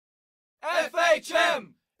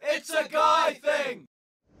FHM! It's a guy thing!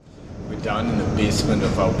 We're down in the basement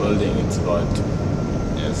of our building. It's about,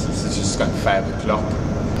 yes, this is just like 5 o'clock.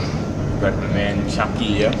 We've got my man Chucky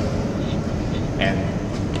here. And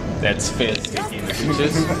that's Fez taking the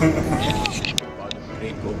pictures. About to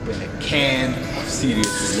break open a can of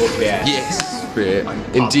serious whoop ass.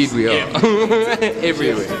 Yes, indeed we are.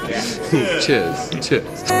 Everywhere. Cheers.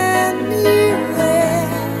 Cheers.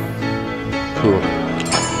 Cool.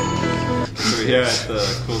 So we're here at the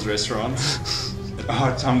Cool's restaurant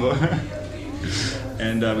at Tambo,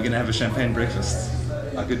 and we're gonna have a champagne breakfast.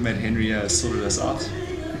 Our good mate Henry has sorted us out.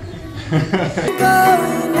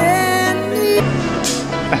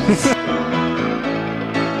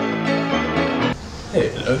 Hey,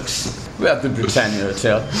 looks. We're at the Britannia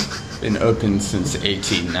Hotel. Been open since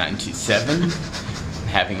 1897.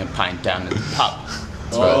 Having a pint down at the pub.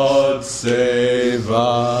 God save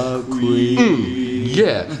our Queen.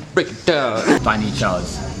 Yeah, break it down. Funny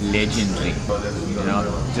Charles, legendary. You know,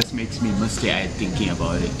 just makes me misty-eyed thinking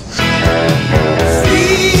about it.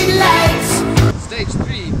 Stage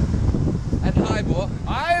 3 at Ivor.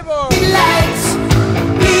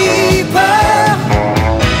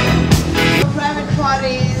 Private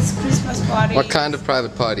parties, Christmas parties. What kind of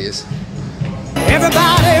private parties?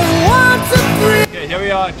 Everybody wants a free. Okay, here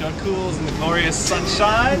we are at John Cool's in the glorious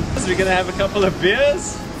sunshine. So we're gonna have a couple of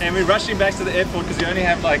beers, and we're rushing back to the airport because we only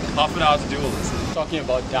have like half an hour to do all this. Talking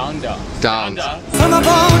about down. Down. Some of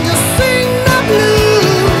them just sing the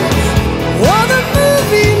blues. Oh, the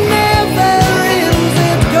movie never ends,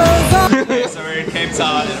 it goes on. Okay, so we're in Cape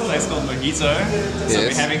Town at a place called Mojito. So we're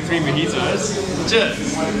Yes. having 3 mojitos. Cheers!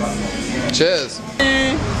 Cheers.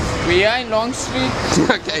 We are in Long Street.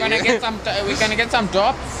 Okay. We're gonna get some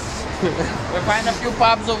drops. We'll find a few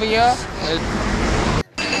pubs over here.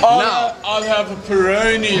 I'll have a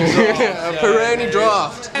Peroni draft. A Peroni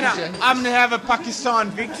draft. I'm gonna have a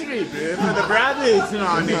Pakistan victory, bro, for the brothers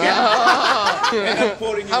now, nigga.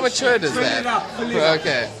 How mature is that?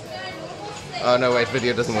 Okay. Oh no, wait,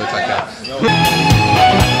 video doesn't work like that.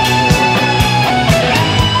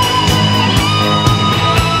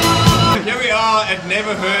 Here we are at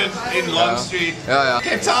Never Heard in Long Street. Yeah.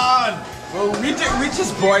 Cape Town! Well, we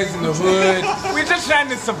just boys in the hood. We're just trying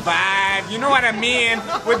to survive, you know what I mean?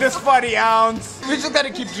 With this 40 ounce. We just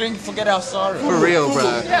gotta keep drinking, forget our sorrow. For real,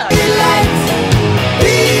 bro.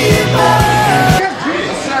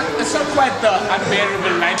 It's not quite the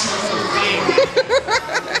unbearable lightness of being.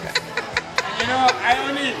 You know, I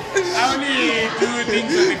only do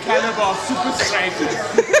things with the caliber of super strikers.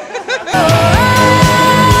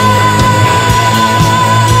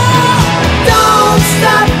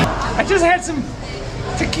 I just had some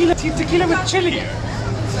tequila with chili.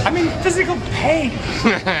 I mean, physical pain.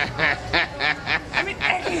 I mean,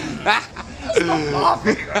 stop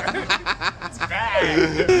laughing. It's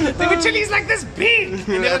bad. There were chilies like this big,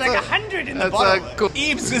 and there were like 100 in the bottle. Cool.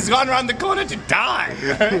 Eves has gone around the corner to die.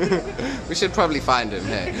 We should probably find him,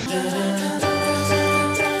 hey.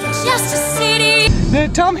 Just a city.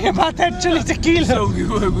 Tell me about that chili tequila. So we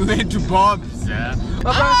went to Bob's,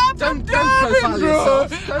 Don't profile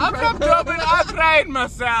yourself. I'm from Dublin. I pride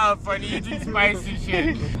myself on eating spicy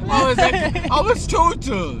shit. I was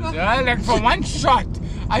total. Like for one shot,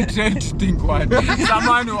 I tried to think what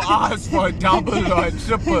someone who asked for a double or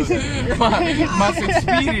triple must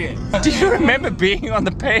experience. Do you remember being on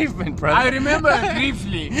the pavement, brother? I remember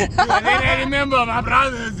briefly, and then I remember my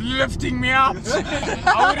brothers lifting me up.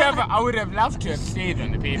 I would have loved to have stayed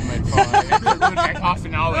on the pavement for like half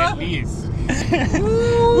an hour at least.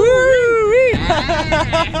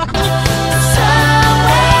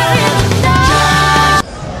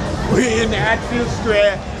 We're in Hatfield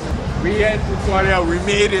Square. We at Victoria. We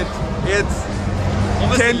made it. It's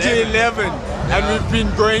 10 to 11, and we've been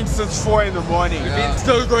going since 4 in the morning. We've been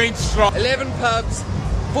still going strong. 11 pubs,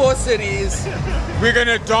 4 cities. We're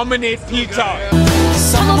gonna dominate Peter.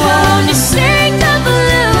 Someone to sing the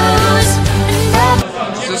blues.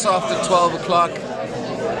 It's just after 12 o'clock.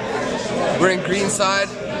 We're in Greenside.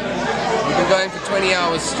 We've been going for 20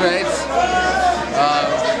 hours straight.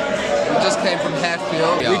 We just came from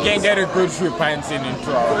Hatfield. We can get a good few pints in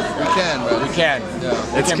 2 hours. We can, bro. We can.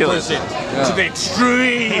 Yeah. We can push it to the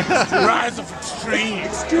extreme. Rise of extreme.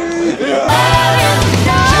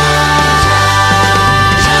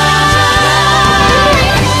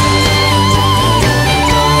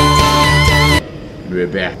 We're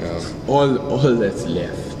back. All that's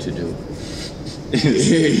left to do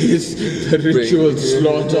is the ritual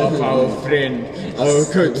slaughter of our friend, our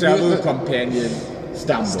travel companion,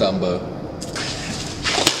 Stumbo.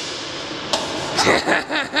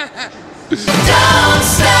 Don't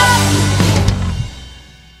stop.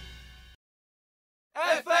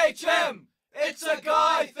 FHM, it's a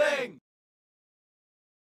guy thing!